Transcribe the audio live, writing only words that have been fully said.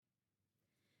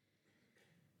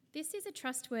This is a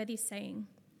trustworthy saying,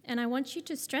 and I want you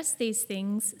to stress these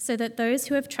things so that those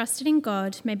who have trusted in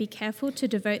God may be careful to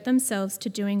devote themselves to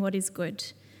doing what is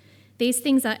good. These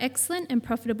things are excellent and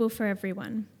profitable for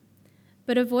everyone.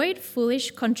 But avoid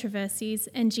foolish controversies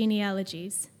and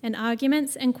genealogies and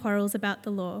arguments and quarrels about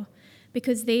the law,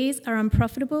 because these are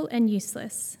unprofitable and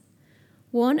useless.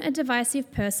 Warn a divisive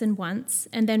person once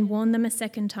and then warn them a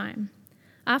second time.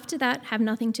 After that, have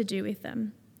nothing to do with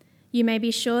them. You may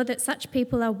be sure that such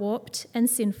people are warped and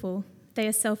sinful. They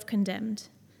are self-condemned.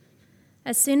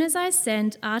 As soon as I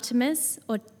send Artemas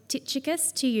or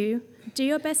Tychicus to you, do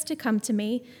your best to come to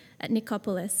me at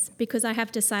Nicopolis, because I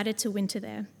have decided to winter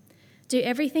there. Do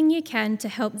everything you can to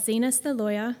help Zenas the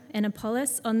lawyer and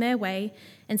Apollos on their way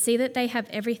and see that they have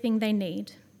everything they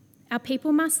need. Our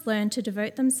people must learn to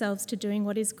devote themselves to doing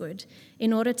what is good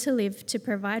in order to live to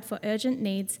provide for urgent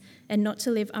needs and not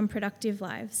to live unproductive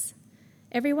lives.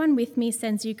 Everyone with me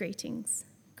sends you greetings.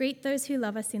 Greet those who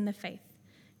love us in the faith.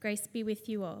 Grace be with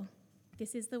you all.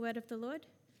 This is the word of the Lord.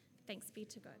 Thanks be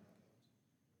to God.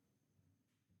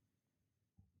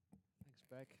 Thanks,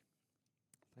 Beck.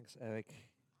 Thanks, Eric.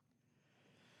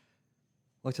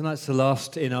 Well, tonight's the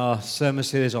last in our sermon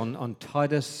series on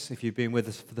Titus. If you've been with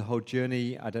us for the whole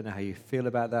journey, I don't know how you feel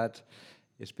about that.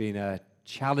 It's been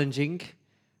challenging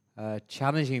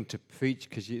to preach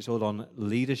because it's all on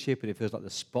leadership and it feels like the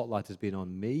spotlight has been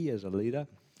on me as a leader.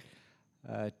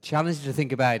 Challenging to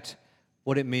think about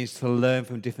what it means to learn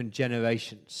from different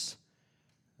generations.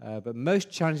 But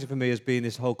most challenging for me has been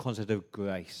this whole concept of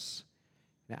grace.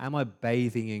 Now, am I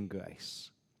bathing in grace?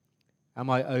 Am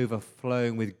I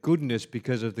overflowing with goodness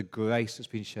because of the grace that's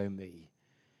been shown me?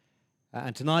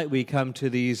 And tonight we come to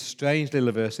these strange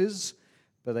little verses,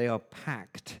 but they are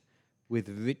packed with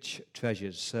rich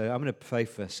treasures. So I'm going to pray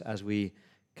for us as we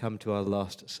come to our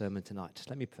last sermon tonight.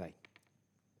 Let me pray.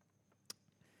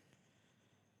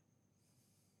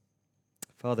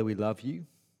 Father, we love you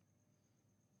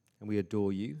and we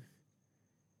adore you.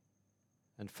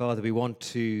 And Father, we want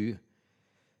to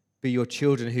be your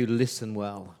children who listen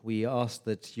well. We ask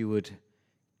that you would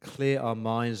clear our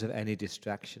minds of any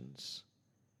distractions.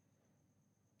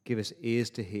 Give us ears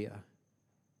to hear,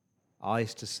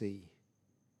 eyes to see,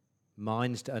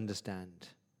 minds to understand,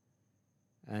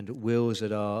 and wills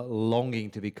that are longing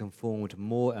to be conformed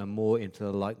more and more into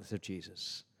the likeness of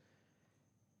Jesus.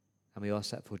 And we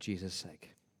ask that for Jesus'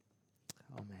 sake.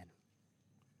 Amen.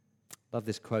 Love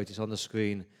this quote. It's on the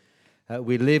screen.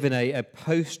 We live in a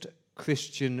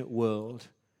post-Christian world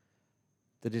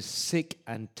that is sick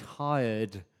and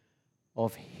tired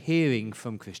of hearing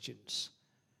from Christians.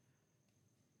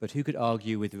 But who could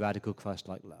argue with radical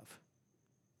Christ-like love?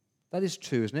 That is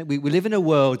true, isn't it? We live in a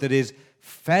world that is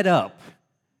fed up,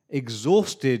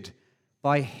 exhausted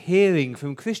by hearing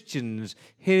from Christians,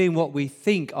 hearing what we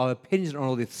think, our opinions on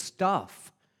all this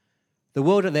stuff. The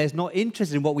world out there is not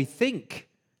interested in what we think.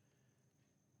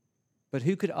 But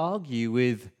who could argue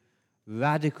with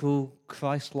radical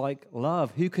Christ-like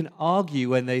love? Who can argue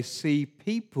when they see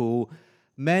people,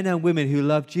 men and women who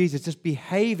love Jesus, just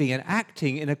behaving and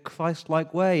acting in a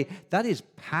Christ-like way? That is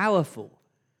powerful.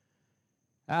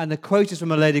 And the quote is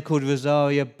from a lady called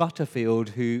Rosaria Butterfield,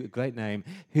 who, great name,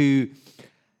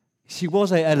 she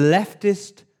was a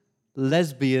leftist,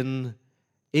 lesbian,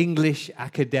 English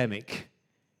academic.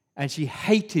 And she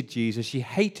hated Jesus, she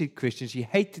hated Christians, she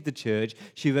hated the church.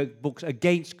 She wrote books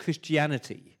against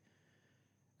Christianity.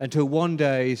 Until one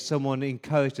day, someone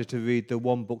encouraged her to read the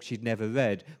one book she'd never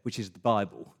read, which is the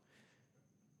Bible.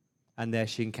 And there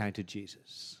she encountered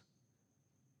Jesus.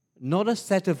 Not a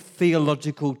set of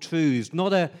theological truths,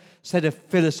 not a set of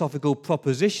philosophical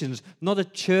propositions, not a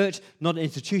church, not an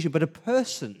institution, but a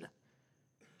person.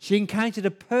 She encountered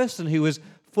a person who was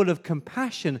full of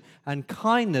compassion and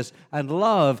kindness and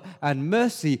love and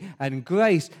mercy and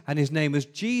grace, and his name was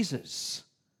Jesus.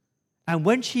 And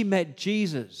when she met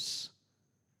Jesus,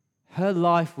 her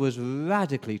life was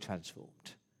radically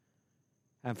transformed.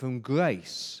 And from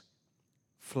grace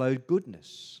flowed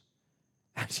goodness.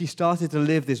 And she started to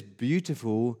live this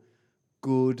beautiful,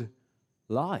 good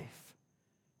life.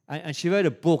 And she wrote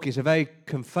a book. It's a very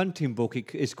confronting book.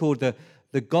 It's called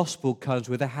The Gospel Comes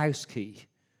with a House Key.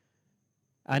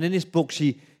 And in this book,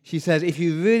 she says, if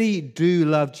you really do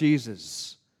love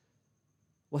Jesus,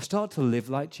 well, start to live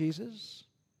like Jesus.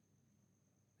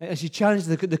 And she challenged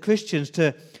the Christians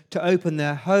to open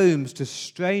their homes to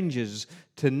strangers,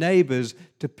 to neighbors,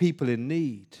 to people in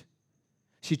need.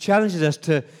 She challenges us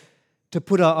to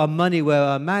put our money where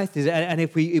our mouth is, and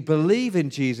if we believe in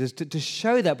Jesus, to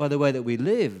show that by the way that we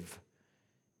live.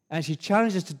 And she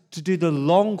challenges us to do the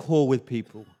long haul with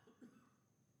people.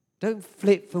 Don't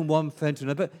flip from one friend to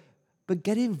another, but but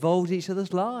get involved in each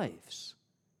other's lives.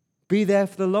 Be there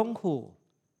for the long haul.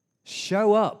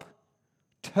 Show up.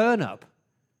 Turn up.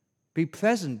 Be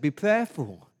present. Be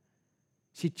prayerful.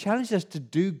 She challenged us to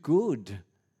do good.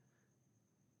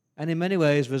 And in many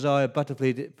ways, Rosaria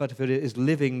Butterfield is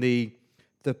living the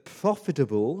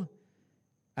profitable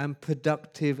and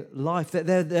productive life.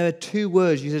 There are two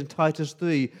words used in Titus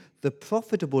 3, the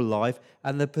profitable life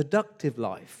and the productive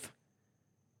life.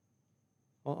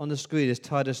 On the screen is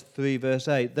Titus 3, verse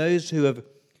 8. Those who have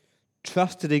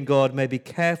trusted in God may be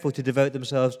careful to devote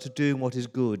themselves to doing what is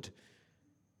good.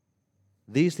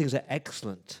 These things are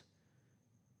excellent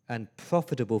and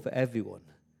profitable for everyone.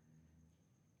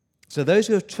 So those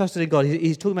who have trusted in God,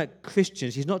 he's talking about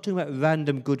Christians. He's not talking about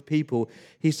random good people.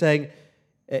 He's saying,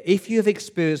 if you have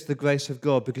experienced the grace of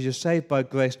God, because you're saved by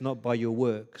grace, not by your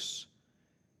works.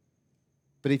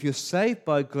 But if you're saved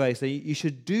by grace, then you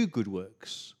should do good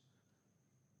works.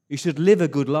 You should live a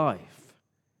good life.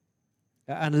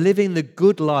 And living the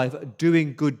good life,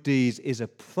 doing good deeds, is a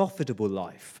profitable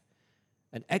life,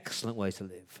 an excellent way to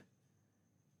live.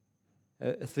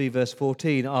 3 verse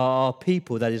 14, our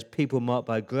people, that is people marked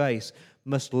by grace,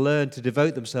 must learn to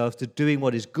devote themselves to doing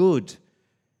what is good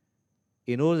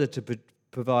in order to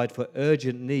provide for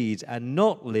urgent needs and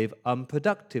not live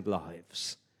unproductive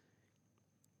lives.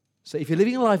 So if you're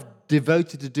living a life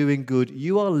devoted to doing good,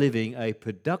 you are living a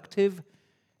productive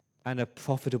and a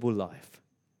profitable life.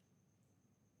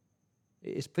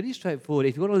 It's pretty straightforward.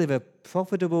 If you want to live a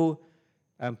profitable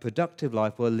and productive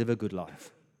life, well, live a good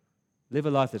life. Live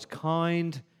a life that's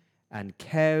kind and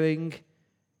caring,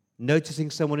 noticing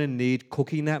someone in need,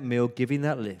 cooking that meal, giving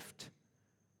that lift.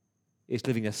 It's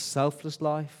living a selfless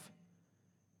life,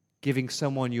 giving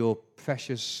someone your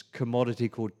precious commodity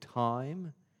called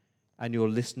time and your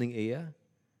listening ear,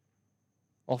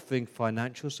 offering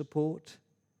financial support,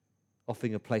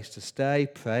 offering a place to stay,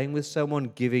 praying with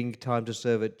someone, giving time to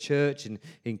serve at church,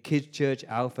 in kids' church,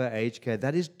 Alpha, aged care.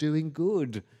 That is doing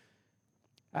good.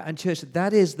 And church,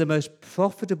 that is the most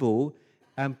profitable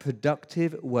and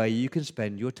productive way you can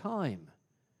spend your time.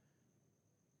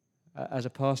 As a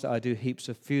pastor, I do heaps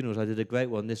of funerals. I did a great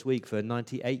one this week for a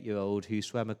 98-year-old who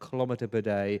swam a kilometre per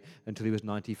day until he was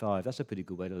 95. That's a pretty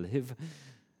good way to live.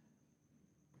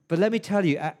 But let me tell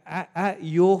you, at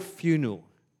your funeral,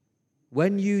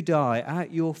 when you die,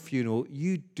 at your funeral,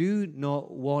 you do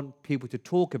not want people to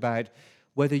talk about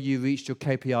whether you reached your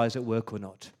KPIs at work or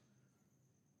not.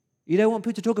 You don't want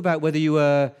people to talk about whether you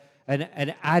were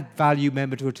an add-value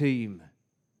member to a team.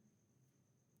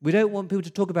 We don't want people to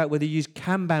talk about whether you use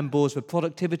Kanban boards for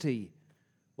productivity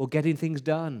or getting things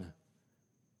done.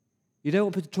 You don't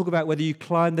want people to talk about whether you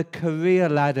climb the career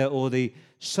ladder or the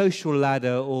social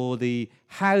ladder or the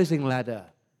housing ladder.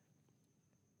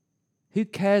 Who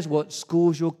cares what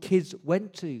schools your kids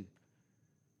went to?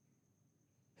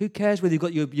 Who cares whether you've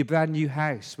got your brand new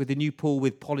house with a new pool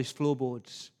with polished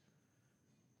floorboards?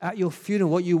 At your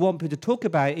funeral, what you want people to talk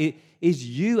about is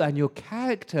you and your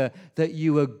character, that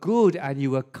you were good and you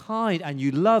were kind and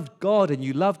you loved God and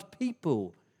you loved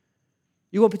people.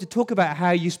 You want people to talk about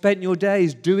how you spent your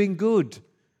days doing good,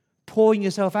 pouring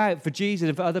yourself out for Jesus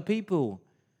and for other people.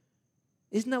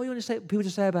 Isn't that what you want people to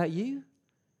say about you?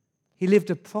 He lived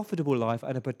a profitable life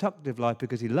and a productive life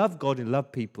because he loved God and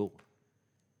loved people.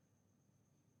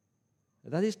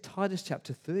 That is Titus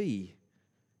chapter 3.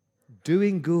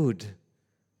 Doing good.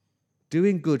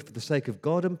 Doing good for the sake of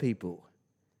God and people.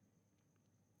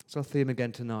 It's our theme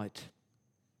again tonight.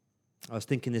 I was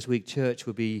thinking this week church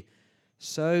would be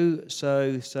so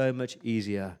much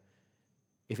easier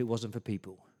if it wasn't for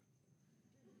people.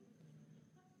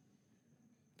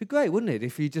 It'd be great, wouldn't it,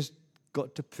 if you just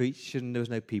got to preach and there was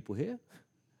no people here?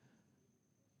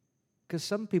 Because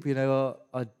some people,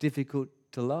 are difficult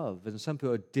to love and some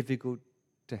people are difficult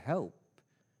to help.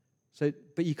 So,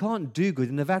 but you can't do good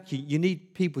in a vacuum. You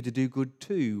need people to do good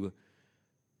too.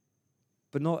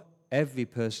 But not every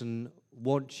person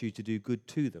wants you to do good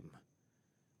to them.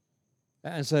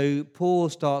 And so Paul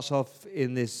starts off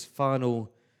in this final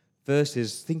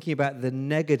verses thinking about the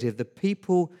negative, the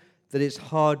people that it's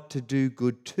hard to do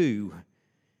good to.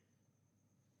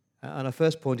 And our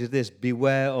first point is this: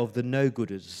 beware of the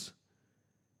no-gooders.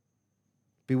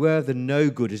 Beware of the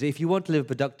no-gooders. If you want to live a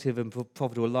productive and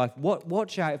profitable life,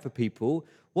 watch out for people.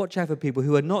 Watch out for people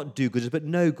who are not do-gooders but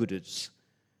no-gooders.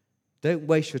 Don't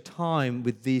waste your time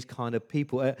with these kind of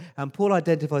people. And Paul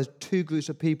identifies two groups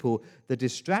of people: the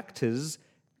distractors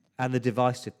and the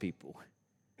divisive people.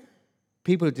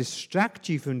 People who distract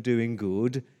you from doing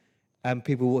good and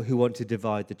people who want to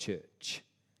divide the church.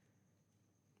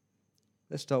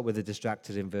 Let's start with the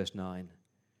distractors in verse 9.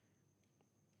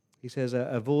 He says,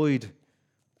 avoid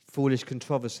foolish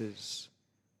controversies,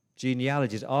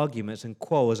 genealogies, arguments, and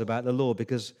quarrels about the law,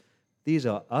 because these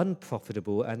are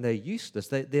unprofitable and they're useless.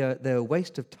 They're a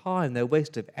waste of time. They're a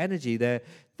waste of energy. They're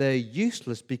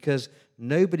useless because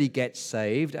nobody gets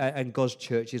saved and God's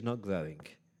church is not growing.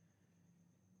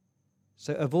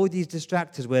 So avoid these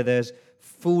distractors where there's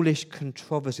foolish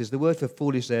controversies. The word for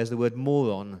foolish there is the word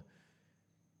moron.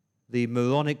 The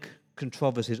moronic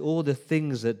controversies, all the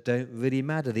things that don't really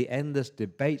matter, the endless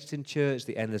debates in church,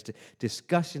 the endless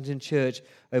discussions in church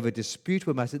over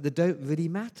disputable matters that don't really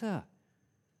matter.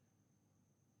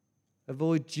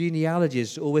 Avoid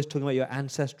genealogies, always talking about your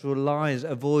ancestral lines.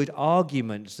 Avoid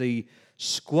arguments, the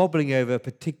squabbling over a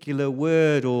particular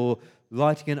word or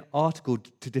writing an article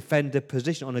to defend a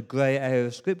position on a grey area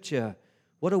of Scripture.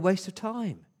 What a waste of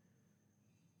time.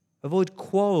 Avoid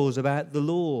quarrels about the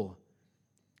law.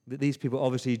 These people are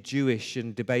obviously Jewish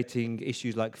and debating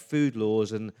issues like food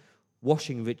laws and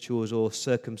washing rituals or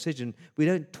circumcision. We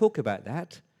don't talk about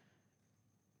that.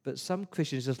 But some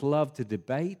Christians just love to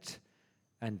debate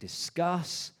and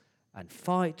discuss and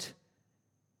fight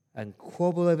and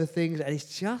quarrel over things, and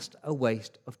it's just a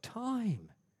waste of time.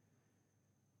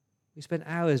 We spend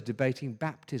hours debating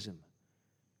baptism.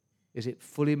 Is it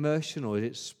full immersion or is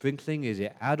it sprinkling? Is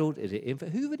it adult? Is it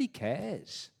infant? Who really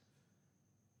cares?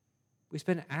 We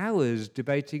spend hours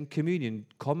debating communion,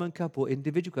 common cup or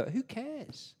individual cup. Who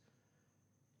cares?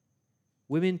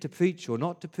 Women to preach or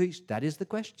not to preach, that is the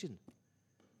question.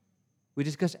 We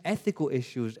discuss ethical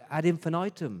issues ad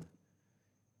infinitum.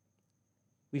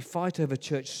 We fight over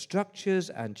church structures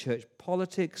and church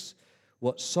politics,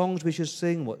 what songs we should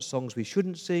sing, what songs we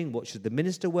shouldn't sing, what should the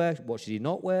minister wear, what should he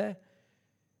not wear.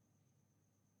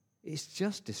 It's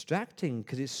just distracting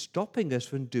because it's stopping us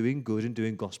from doing good and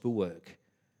doing gospel work.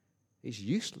 It's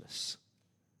useless.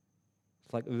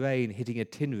 It's like rain hitting a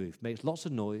tin roof, makes lots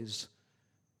of noise,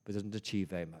 but doesn't achieve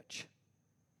very much.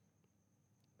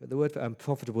 But the word for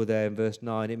unprofitable there in verse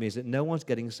 9, it means that no one's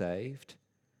getting saved,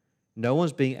 no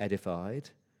one's being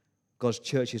edified, God's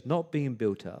church is not being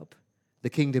built up, the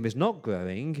kingdom is not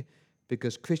growing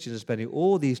because Christians are spending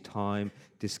all these time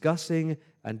discussing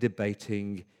and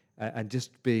debating and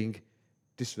just being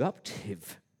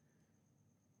disruptive.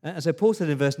 And so Paul said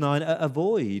in verse 9,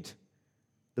 avoid.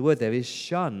 The word there is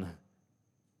shun.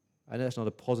 I know that's not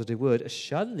a positive word.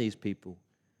 Shun these people.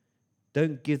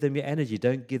 Don't give them your energy.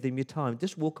 Don't give them your time.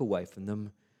 Just walk away from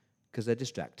them because they're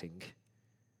distracting.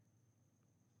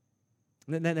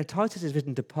 Now, Titus is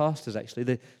written to pastors,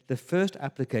 actually. The first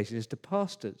application is to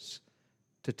pastors,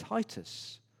 to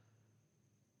Titus.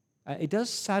 It does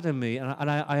sadden me, and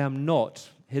I am not,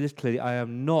 hear this clearly, I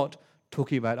am not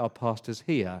talking about our pastors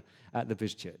here at the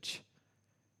Bridge Church.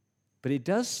 But it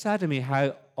does sadden me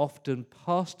how often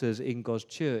pastors in God's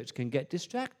church can get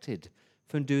distracted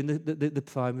from doing the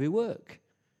primary work.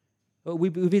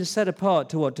 We've been set apart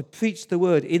to what? To preach the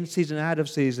word in season, out of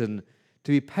season,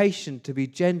 to be patient, to be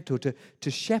gentle,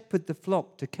 to shepherd the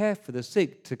flock, to care for the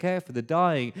sick, to care for the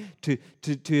dying, to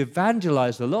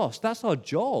evangelize the lost. That's our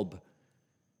job.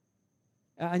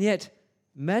 And yet,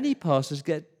 many pastors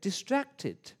get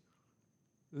distracted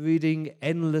reading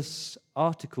endless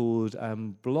articles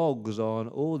and blogs on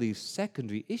all these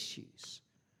secondary issues.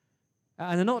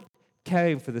 And they're not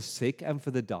caring for the sick and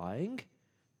for the dying.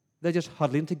 They're just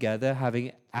huddling together,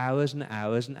 having hours and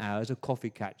hours and hours of coffee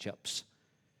catch-ups.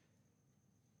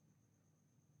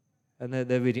 And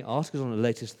they're reading articles on the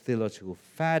latest theological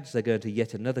fads. They're going to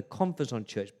yet another conference on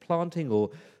church planting or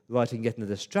writing yet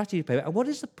another strategy paper. And what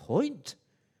is the point?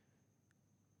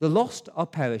 The lost are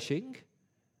perishing.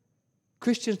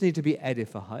 Christians need to be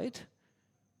edified.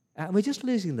 And we're just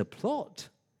losing the plot.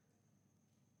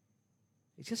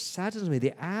 It just saddens me.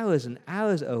 The hours and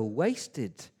hours are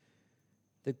wasted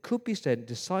that could be spent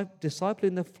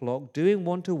discipling the flock, doing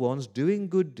one-to-ones, doing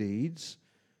good deeds,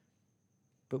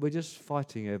 but we're just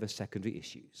fighting over secondary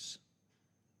issues.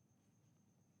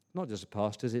 Not just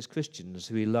pastors, it's Christians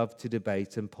who love to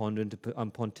debate and ponder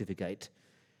and pontificate.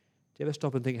 Do you ever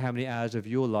stop and think how many hours of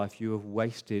your life you have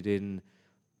wasted in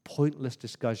pointless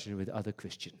discussion with other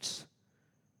Christians?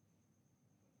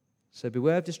 So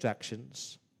beware of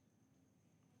distractions.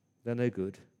 They're no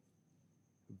good.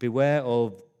 Beware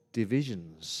of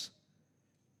divisions.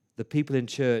 The people in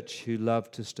church who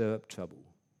love to stir up trouble.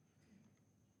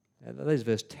 And that is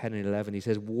verse 10 and 11. He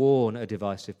says, warn a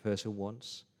divisive person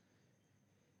once,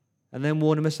 and then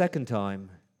warn him a second time.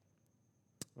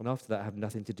 And after that, have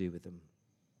nothing to do with them.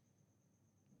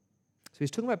 So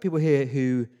he's talking about people here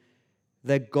who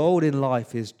their goal in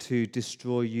life is to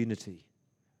destroy unity.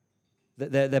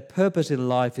 Their purpose in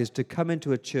life is to come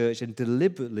into a church and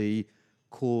deliberately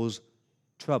cause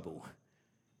trouble.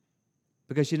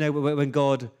 Because, you know, when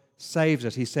God saves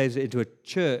us. He saves it into a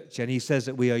church, and he says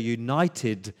that we are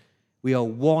united, we are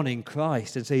one in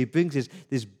Christ. And so he brings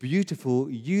this beautiful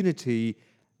unity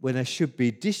when there should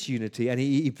be disunity, and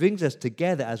he brings us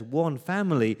together as one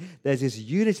family. There's this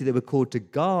unity that we're called to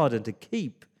guard and to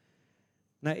keep.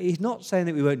 Now, he's not saying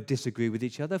that we won't disagree with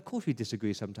each other. Of course we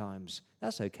disagree sometimes.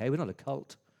 That's okay. We're not a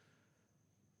cult.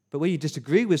 But when you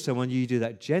disagree with someone, you do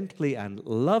that gently and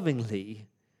lovingly.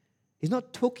 He's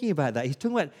not talking about that. He's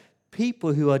talking about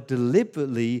people who are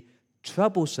deliberately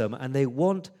troublesome and they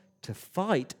want to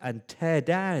fight and tear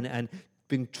down and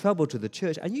bring trouble to the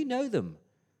church. And you know them.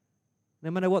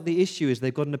 No matter what the issue is,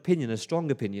 they've got an opinion, a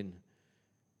strong opinion.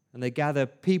 And they gather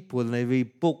people and they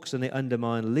read books and they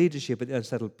undermine leadership and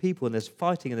unsettled people, and there's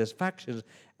fighting and there's factions,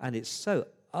 and it's so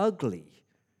ugly.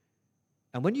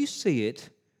 And when you see it,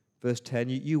 verse 10,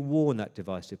 you warn that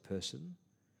divisive person.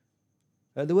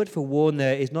 The word for warn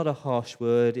there is not a harsh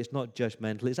word, it's not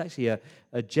judgmental, it's actually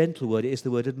a gentle word. It's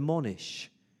the word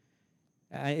admonish.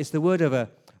 And it's the word of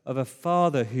a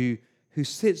father who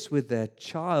sits with their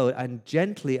child and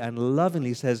gently and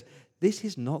lovingly says, this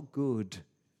is not good.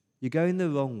 You're going the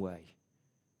wrong way.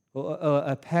 Or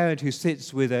a parent who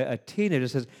sits with a teenager and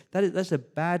says, that's a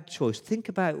bad choice. Think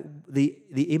about the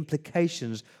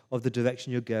implications of the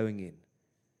direction you're going in.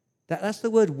 That's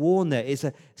the word warn there. It's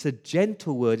a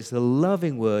gentle word. It's a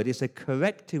loving word. It's a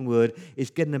correcting word. It's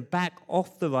getting them back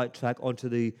off the right track onto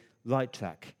the right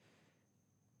track.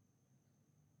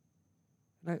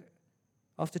 Now,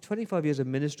 after 25 years of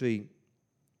ministry,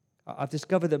 I've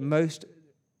discovered that most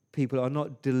people are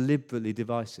not deliberately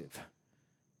divisive.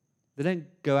 They don't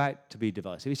go out to be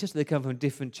divisive. It's just that they come from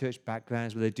different church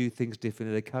backgrounds where they do things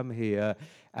differently. They come here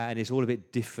and it's all a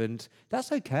bit different.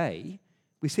 That's okay.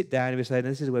 We sit down and we say, no,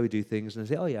 this is the way we do things. And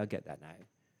they say, oh yeah, I get that now.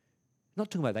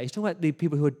 Not talking about that. He's talking about the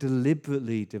people who are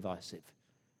deliberately divisive.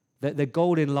 Their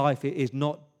goal in life is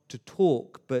not to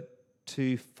talk, but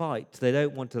to fight. They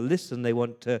don't want to listen. They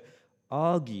want to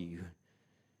argue.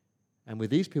 And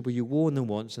with these people, you warn them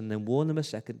once and then warn them a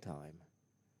second time.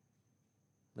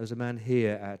 There was a man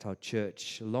here at our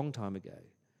church a long time ago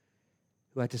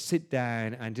who had to sit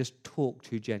down and just talk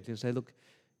too gently and say, look,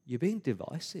 you're being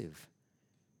divisive.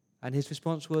 And his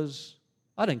response was,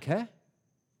 I don't care.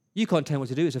 You can't tell me what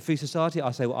to do. It's a free society. I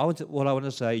say what I want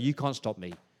to say. You can't stop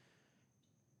me.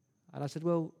 And I said,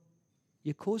 well,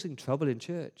 you're causing trouble in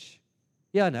church.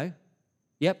 Yeah, I know.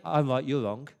 Yep, I'm right. You're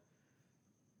wrong.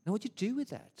 Now, what do you do with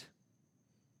that?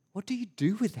 What do you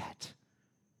do with that?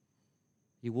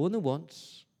 You warn them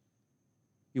once.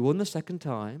 You warn them the second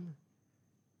time.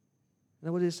 And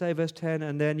then what did it say, verse 10?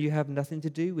 And then you have nothing to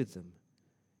do with them.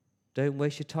 Don't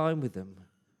waste your time with them.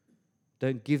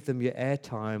 Don't give them your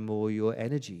airtime or your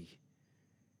energy.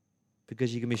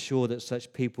 Because you can be sure that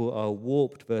such people are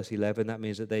warped, verse 11. That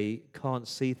means that they can't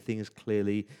see things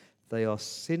clearly. They are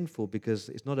sinful because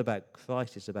it's not about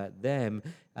Christ, it's about them,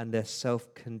 and they're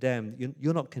self-condemned.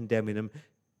 You're not condemning them,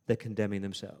 they're condemning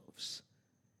themselves.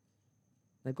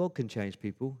 Now, God can change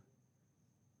people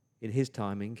in his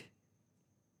timing.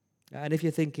 And if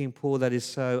you're thinking, Paul, that is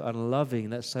so unloving,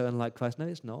 that's so unlike Christ, no,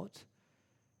 it's not.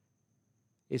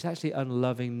 It's actually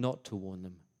unloving not to warn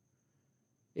them.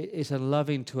 It's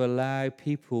unloving to allow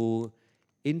people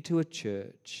into a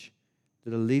church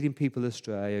that are leading people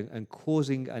astray and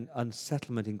causing an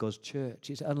unsettlement in God's church.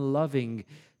 It's unloving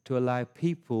to allow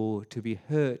people to be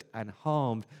hurt and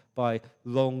harmed by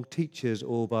wrong teachers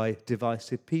or by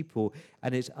divisive people.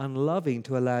 And it's unloving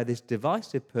to allow this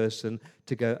divisive person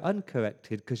to go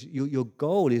uncorrected, because your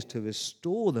goal is to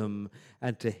restore them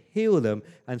and to heal them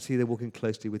and see them walking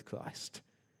closely with Christ.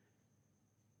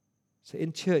 So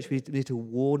in church, we need to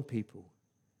warn people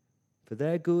for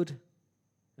their good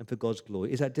and for God's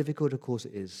glory. Is that difficult? Of course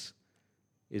it is.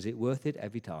 Is it worth it?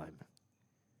 Every time.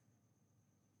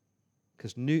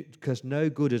 Because no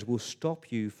gooders will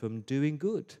stop you from doing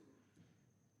good.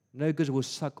 No gooders will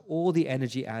suck all the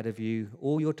energy out of you,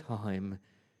 all your time,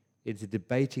 into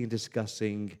debating and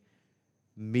discussing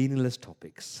meaningless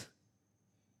topics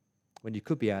when you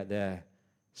could be out there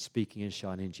speaking and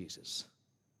shining Jesus.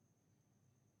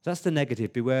 That's the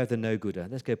negative. Beware of the no-gooder.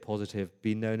 Let's go positive.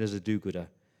 Be known as a do-gooder.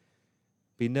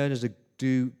 Be known as a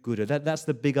do-gooder. That's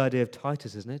the big idea of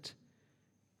Titus, isn't it?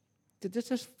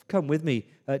 Just come with me.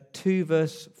 2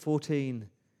 verse 14.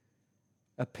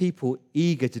 A people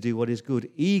eager to do what is good.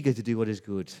 Eager to do what is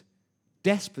good.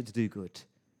 Desperate to do good.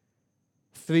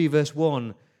 3 verse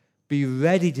 1. Be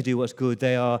ready to do what's good.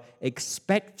 They are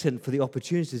expectant for the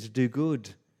opportunity to do good.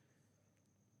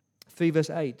 3 verse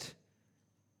 8.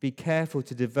 Be careful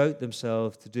to devote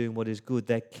themselves to doing what is good.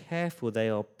 They're careful, they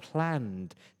are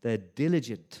planned, they're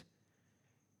diligent.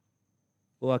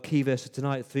 Or our key verse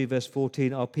tonight, 3 verse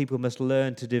 14, our people must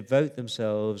learn to devote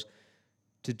themselves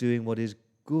to doing what is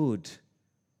good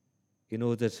in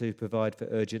order to provide for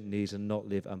urgent needs and not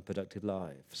live unproductive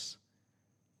lives.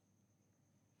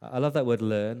 I love that word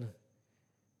learn.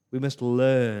 We must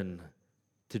learn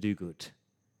to do good.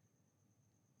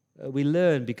 We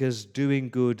learn because doing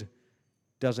good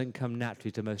doesn't come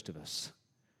naturally to most of us.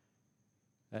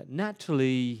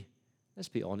 Naturally, let's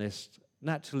be honest,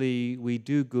 naturally we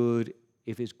do good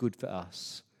if it's good for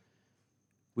us.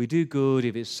 We do good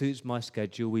if it suits my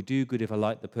schedule. We do good if I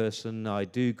like the person. I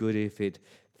do good if it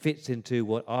fits into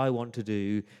what I want to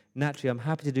do. Naturally, I'm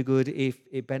happy to do good if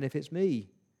it benefits me.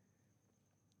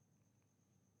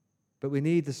 But we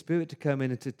need the Spirit to come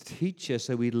in and to teach us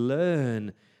so we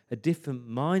learn a different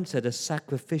mindset, a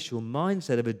sacrificial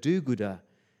mindset of a do-gooder.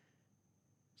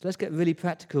 So let's get really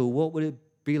practical. What would it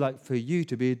be like for you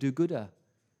to be a do-gooder?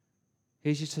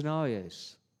 Here's your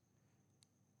scenarios.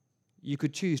 You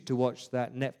could choose to watch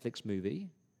that Netflix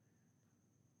movie,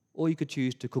 or you could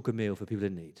choose to cook a meal for people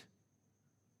in need.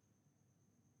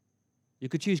 You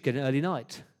could choose to get an early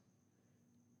night.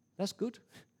 That's good.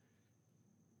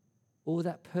 Or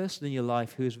that person in your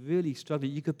life who is really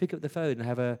struggling, you could pick up the phone and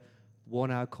have a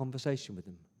 1-hour conversation with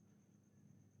them.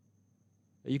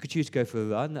 You could choose to go for a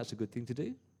run. That's a good thing to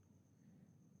do.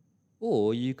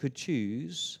 Or you could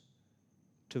choose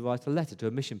to write a letter to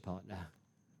a mission partner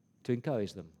to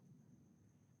encourage them.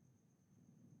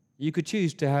 You could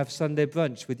choose to have Sunday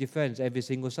brunch with your friends every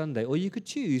single Sunday. Or you could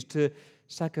choose to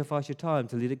sacrifice your time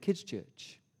to lead a kids'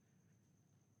 church.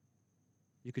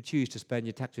 You could choose to spend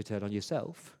your tax return on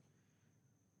yourself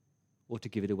or to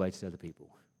give it away to other people.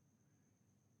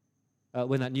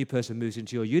 When that new person moves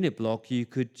into your unit block, you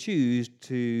could choose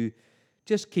to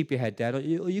just keep your head down, or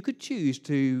you could choose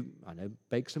to,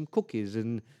 bake some cookies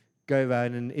and go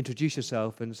around and introduce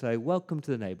yourself and say, welcome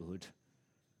to the neighborhood.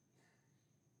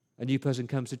 A new person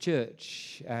comes to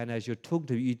church, and as you're talking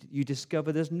to them, you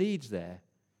discover there's needs there.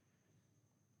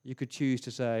 You could choose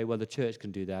to say, well, the church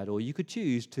can do that, or you could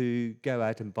choose to go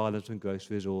out and buy them some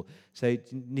groceries, or say,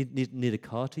 need a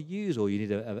car to use, or you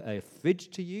need a fridge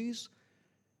to use.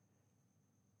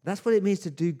 That's what it means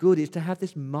to do good, is to have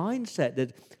this mindset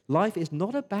that life is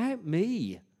not about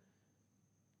me.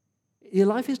 Your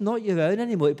life is not your own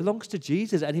anymore. It belongs to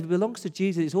Jesus. And if it belongs to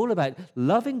Jesus, it's all about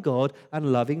loving God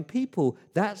and loving people.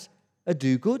 That's a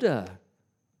do-gooder.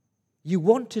 You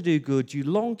want to do good. You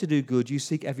long to do good. You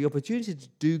seek every opportunity to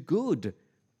do good.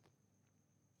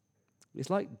 It's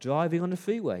like driving on the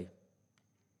freeway.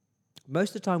 Most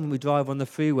of the time when we drive on the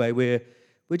freeway, we're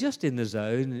just in the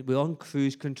zone. We're on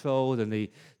cruise control, and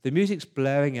the music's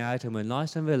blaring out, and we're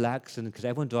nice and relaxed, and because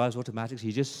everyone drives automatic, so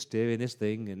you're just steering this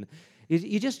thing, and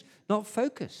you're just not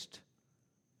focused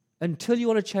until you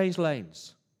want to change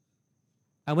lanes.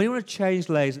 And when you want to change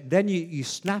lanes, then you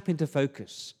snap into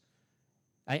focus.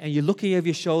 And you're looking over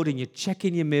your shoulder, and you're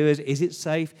checking your mirrors. Is it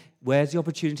safe? Where's the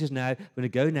opportunities now? I'm going to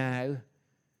go now.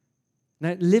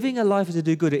 Now, living a life as a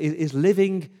do-gooder is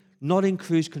living not in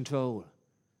cruise control.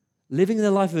 Living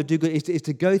the life of a do-gooder is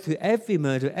to go through every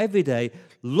moment of every day,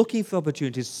 looking for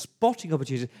opportunities, spotting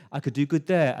opportunities. I could do good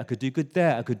there. I could do good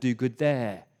there. I could do good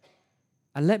there.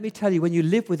 And let me tell you, when you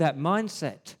live with that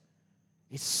mindset,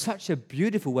 it's such a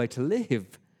beautiful way to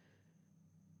live.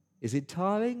 Is it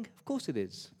tiring? Of course it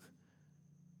is.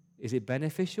 Is it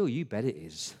beneficial? You bet it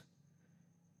is.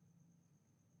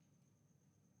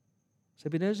 So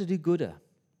be known as a do-gooder.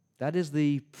 That is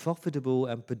the profitable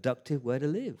and productive way to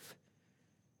live.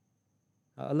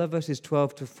 I love verses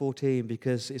 12 to 14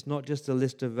 because it's not just a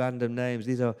list of random names.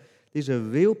 These are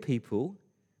real people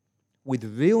with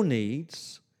real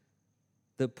needs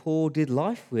that Paul did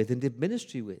life with and did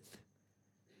ministry with.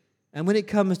 And when it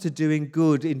comes to doing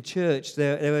good in church,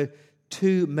 there are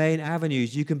two main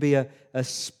avenues. You can be a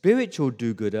spiritual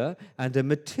do-gooder and a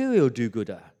material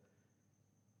do-gooder.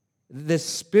 There's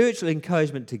spiritual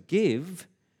encouragement to give,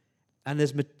 and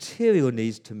there's material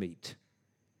needs to meet.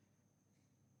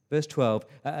 Verse 12,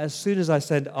 as soon as I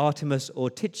send Artemas or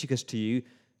Tychicus to you,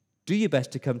 do your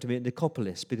best to come to me at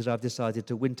Nicopolis, because I've decided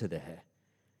to winter there.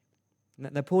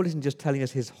 Now, Paul isn't just telling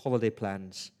us his holiday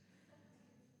plans.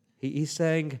 He's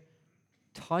saying,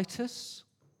 Titus,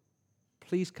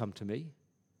 please come to me.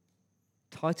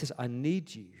 Titus, I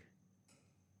need you.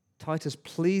 Titus,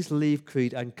 please leave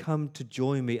Crete and come to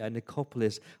join me at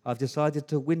Nicopolis. I've decided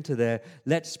to winter there.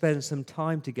 Let's spend some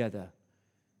time together.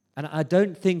 And I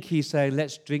don't think he's saying,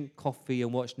 let's drink coffee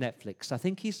and watch Netflix. I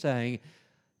think he's saying,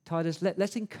 Titus,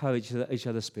 let's encourage each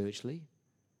other spiritually.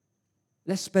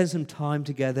 Let's spend some time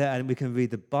together and we can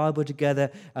read the Bible together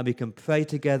and we can pray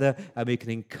together and we can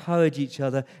encourage each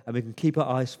other and we can keep our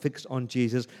eyes fixed on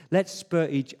Jesus. Let's spur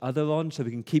each other on so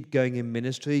we can keep going in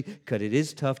ministry because it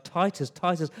is tough. Titus,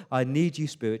 I need you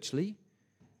spiritually.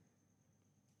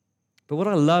 But what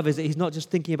I love is that he's not just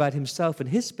thinking about himself and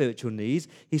his spiritual needs,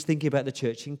 he's thinking about the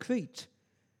church in Crete.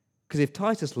 Because if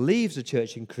Titus leaves the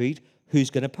church in Crete, who's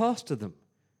going to pastor them?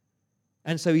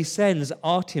 And so he sends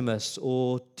Artemas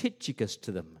or Tychicus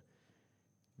to them.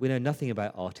 We know nothing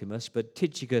about Artemas, but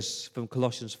Tychicus from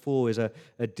Colossians 4 is a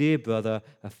dear brother,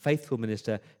 a faithful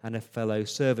minister, and a fellow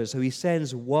servant. So he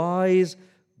sends wise,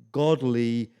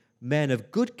 godly men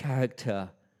of good character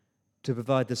to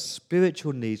provide the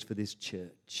spiritual needs for this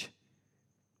church.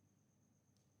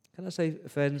 Can I say,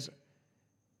 friends,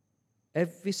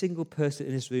 every single person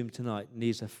in this room tonight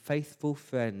needs a faithful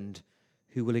friend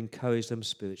who will encourage them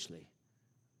spiritually.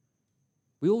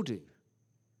 We all do.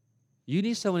 You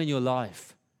need someone in your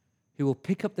life who will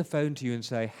pick up the phone to you and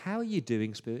say, how are you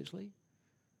doing spiritually?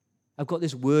 I've got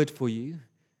this word for you.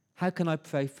 How can I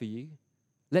pray for you?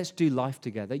 Let's do life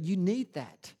together. You need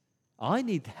that. I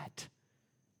need that.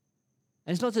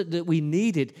 And it's not that we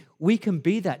need it. We can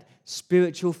be that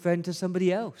spiritual friend to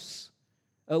somebody else.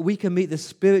 We can meet the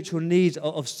spiritual needs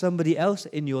of somebody else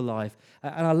in your life.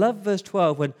 And I love verse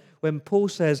 12 when Paul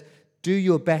says, do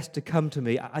your best to come to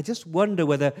me. I just wonder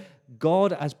whether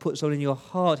God has put someone in your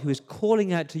heart who is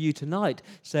calling out to you tonight,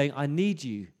 saying, I need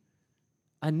you.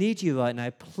 I need you right now.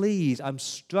 Please, I'm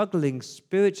struggling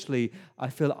spiritually. I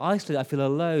feel isolated. I feel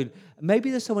alone.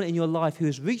 Maybe there's someone in your life who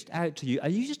has reached out to you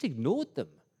and you just ignored them.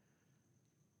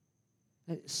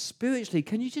 Spiritually,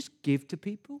 can you just give to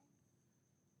people?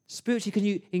 Spiritually, can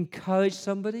you encourage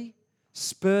somebody?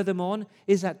 Spur them on?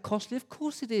 Is that costly? Of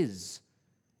course it is.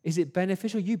 Is it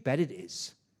beneficial? You bet it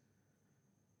is.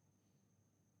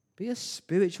 Be a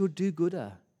spiritual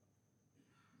do-gooder.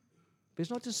 But it's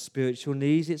not just spiritual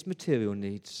needs, it's material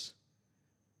needs.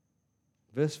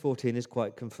 Verse 14 is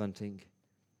quite confronting.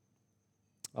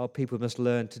 Our people must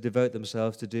learn to devote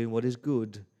themselves to doing what is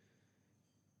good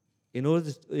in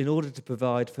order to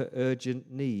provide for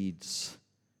urgent needs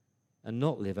and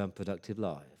not live unproductive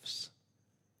lives.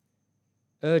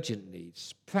 Urgent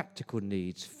needs, practical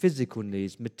needs, physical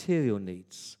needs, material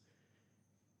needs.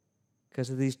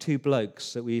 Because of these two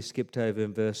blokes that we skipped over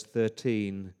in verse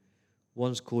 13,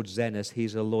 one's called Zenas,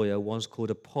 he's a lawyer, one's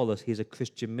called Apollos, he's a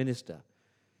Christian minister.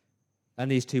 And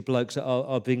these two blokes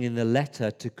are bringing the letter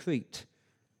to Crete.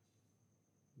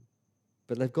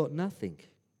 But they've got nothing.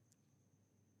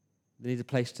 They need a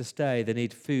place to stay, they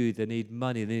need food, they need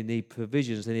money, they need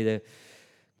provisions, they need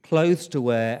clothes to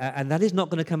wear, and that is not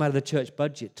going to come out of the church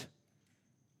budget.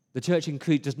 The church in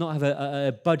Crete does not have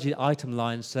a budget item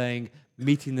line saying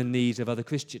meeting the needs of other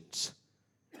Christians.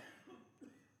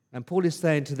 And Paul is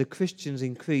saying to the Christians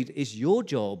in Crete, it's your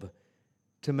job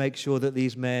to make sure that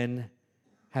these men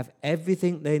have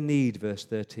everything they need, verse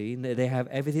 13. They have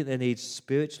everything they need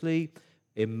spiritually,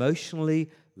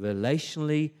 emotionally,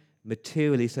 relationally,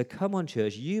 materially. So come on,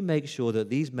 church, you make sure that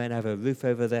these men have a roof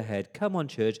over their head. Come on,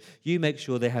 church, you make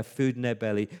sure they have food in their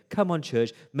belly. Come on,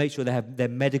 church, make sure they have their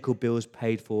medical bills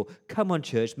paid for. Come on,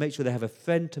 church, make sure they have a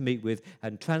friend to meet with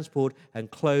and transport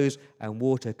and clothes and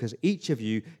water, because each of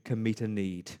you can meet a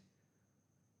need.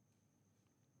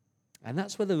 And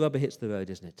that's where the rubber hits the road,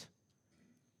 isn't it?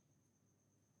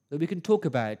 That we can talk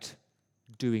about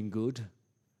doing good,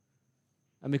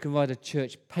 and we can write a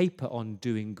church paper on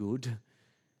doing good,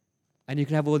 and you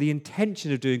can have all the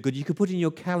intention of doing good. You could put in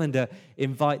your calendar,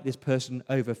 invite this person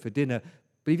over for dinner.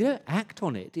 But if you don't act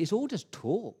on it, it's all just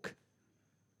talk.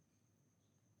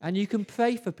 And you can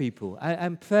pray for people.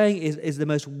 And praying is the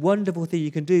most wonderful thing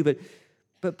you can do.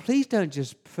 But please don't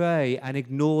just pray and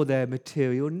ignore their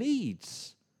material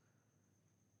needs.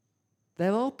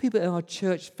 There are people in our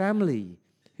church family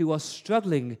who are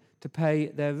struggling to pay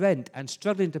their rent and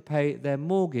struggling to pay their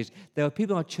mortgage. There are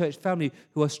people in our church family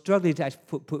who are struggling to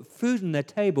actually put food on their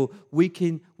table week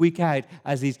in, week out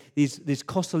as these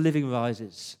cost of living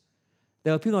rises.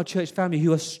 There are people in our church family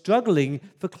who are struggling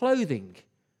for clothing.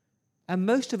 And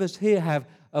most of us here have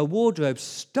a wardrobe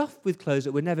stuffed with clothes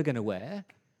that we're never going to wear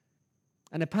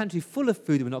and a pantry full of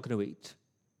food that we're not going to eat.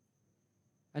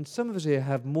 And some of us here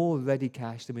have more ready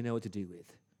cash than we know what to do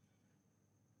with.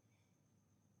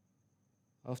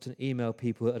 I often email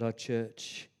people at our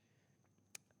church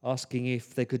asking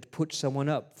if they could put someone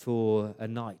up for a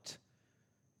night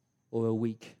or a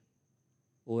week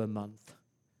or a month,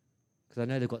 because I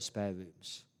know they've got spare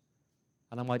rooms.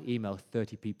 And I might email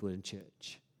 30 people in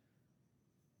church.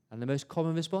 And the most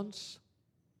common response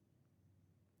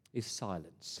is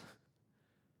silence.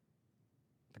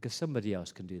 Because somebody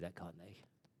else can do that, can't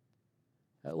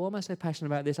they? Why am I so passionate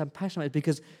about this? I'm passionate about it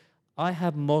because I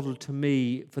have modeled to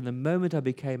me from the moment I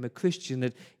became a Christian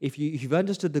that if you've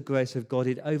understood the grace of God,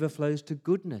 it overflows to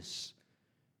goodness.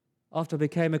 After I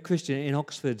became a Christian in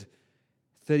Oxford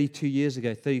 33 years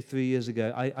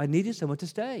ago, I needed someone to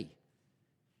stay.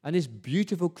 And this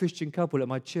beautiful Christian couple at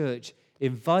my church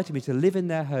invited me to live in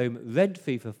their home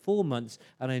rent-free for 4 months,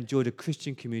 and I enjoyed a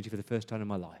Christian community for the first time in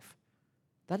my life.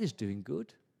 That is doing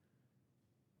good.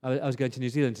 I was going to New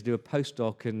Zealand to do a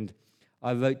postdoc, and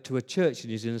I wrote to a church in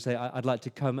New Zealand and say, I'd like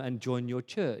to come and join your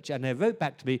church. And they wrote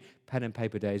back to me, pen and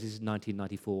paper days, this is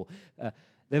 1994.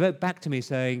 They wrote back to me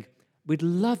saying, we'd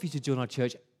love you to join our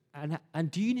church, and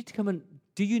do you need to come and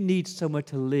do you need somewhere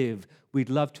to live? We'd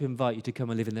love to invite you to come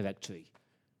and live in the rectory.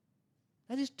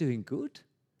 That is doing good.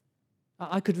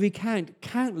 I could recount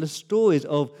countless stories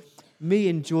of me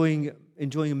enjoying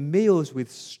meals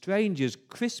with strangers,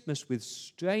 Christmas with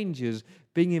strangers,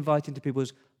 being invited into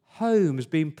people's homes,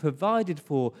 being provided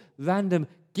for, random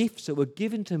gifts that were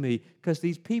given to me because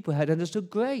these people had understood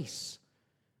grace.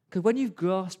 Because when you've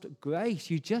grasped grace,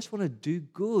 you just want to do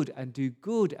good and do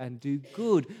good and do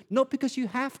good. Not because you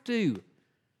have to,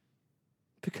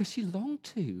 because you long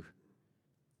to.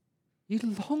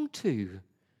 You long to.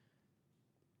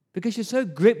 Because you're so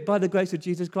gripped by the grace of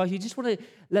Jesus Christ, you just want to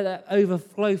let that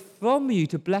overflow from you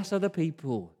to bless other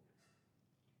people.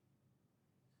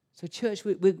 So church,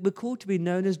 we're called to be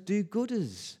known as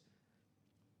do-gooders.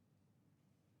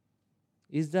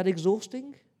 Is that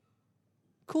exhausting?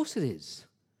 Of course it is.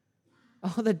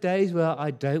 Are there days where I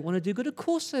don't want to do good? Of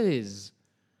course there is.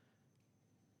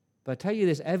 But I tell you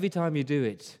this, every time you do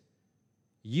it,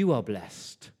 you are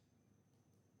blessed.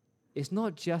 It's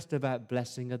not just about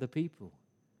blessing other people.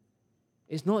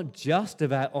 It's not just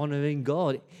about honoring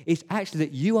God. It's actually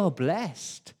that you are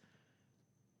blessed.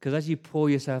 Because as you pour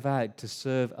yourself out to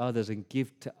serve others and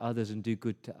give to others and do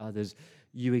good to others,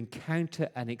 you encounter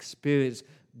and experience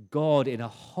God in a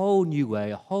whole new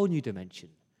way, a whole new dimension.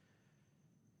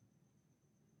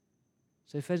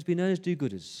 So friends, be known as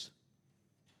do-gooders.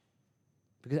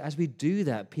 Because as we do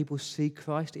that, people see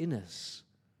Christ in us.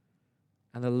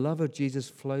 And the love of Jesus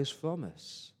flows from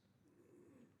us.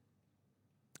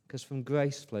 Because from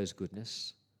grace flows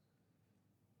goodness.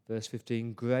 Verse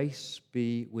 15, grace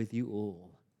be with you all.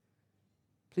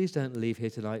 Please don't leave here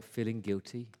tonight feeling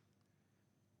guilty.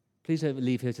 Please don't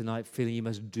leave here tonight feeling you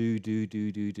must do.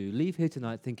 Leave here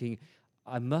tonight thinking,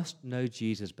 I must know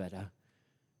Jesus better.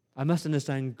 I must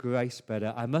understand grace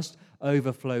better. I must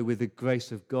overflow with the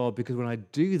grace of God, because when I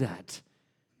do that,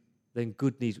 then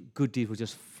good deeds will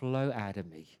just flow out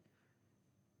of me.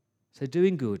 So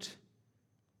doing good,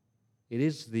 it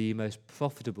is the most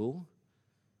profitable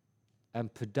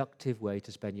and productive way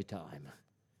to spend your time.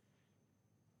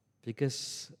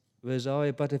 Because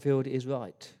Rosaria Butterfield is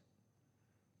right.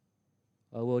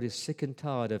 Our world is sick and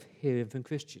tired of hearing from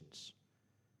Christians.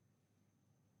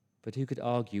 But who could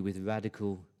argue with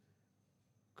radical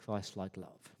Christ-like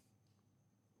love?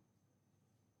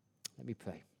 Let me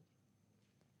pray.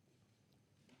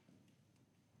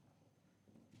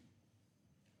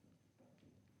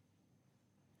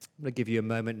 I'm going to give you a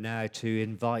moment now to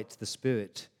invite the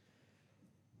Spirit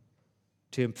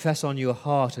to impress on your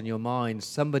heart and your mind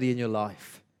somebody in your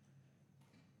life,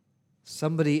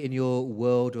 somebody in your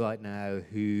world right now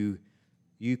who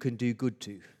you can do good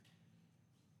to,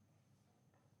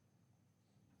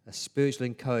 a spiritual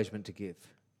encouragement to give,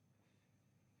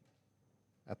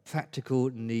 a practical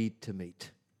need to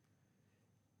meet.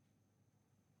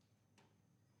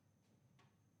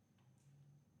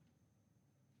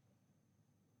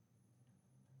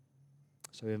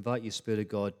 So we invite you, Spirit of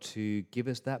God, to give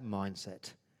us that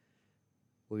mindset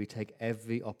where we take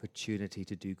every opportunity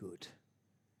to do good.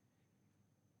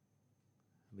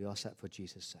 We ask that for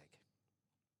Jesus' sake.